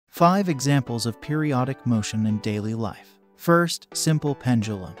5 examples of periodic motion in daily life. First, simple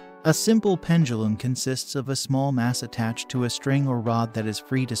pendulum. A simple pendulum consists of a small mass attached to a string or rod that is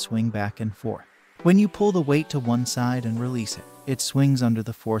free to swing back and forth. When you pull the weight to one side and release it, it swings under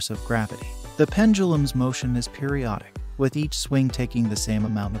the force of gravity. The pendulum's motion is periodic, with each swing taking the same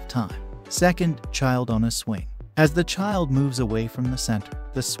amount of time. Second, child on a swing. As the child moves away from the center,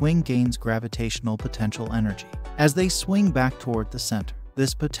 the swing gains gravitational potential energy. As they swing back toward the center,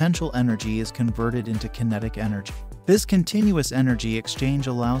 this potential energy is converted into kinetic energy. This continuous energy exchange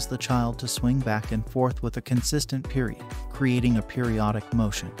allows the child to swing back and forth with a consistent period, creating a periodic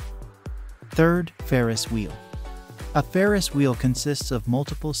motion. Third, Ferris wheel. A Ferris wheel consists of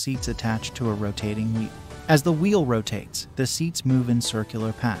multiple seats attached to a rotating wheel. As the wheel rotates, the seats move in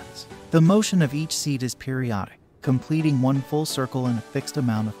circular paths. The motion of each seat is periodic, completing one full circle in a fixed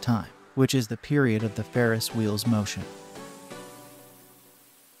amount of time, which is the period of the Ferris wheel's motion.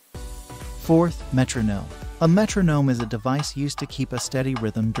 Fourth, metronome. A metronome is a device used to keep a steady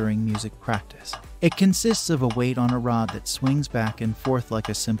rhythm during music practice. It consists of a weight on a rod that swings back and forth like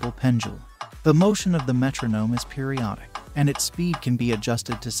a simple pendulum. The motion of the metronome is periodic, and its speed can be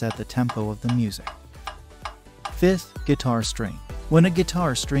adjusted to set the tempo of the music. Fifth, guitar string. When a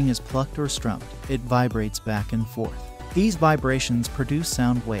guitar string is plucked or strummed, it vibrates back and forth. These vibrations produce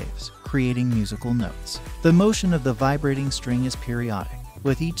sound waves, creating musical notes. The motion of the vibrating string is periodic,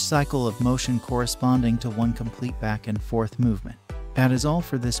 with each cycle of motion corresponding to one complete back and forth movement. That is all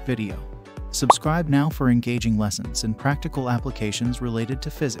for this video. Subscribe now for engaging lessons and practical applications related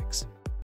to physics.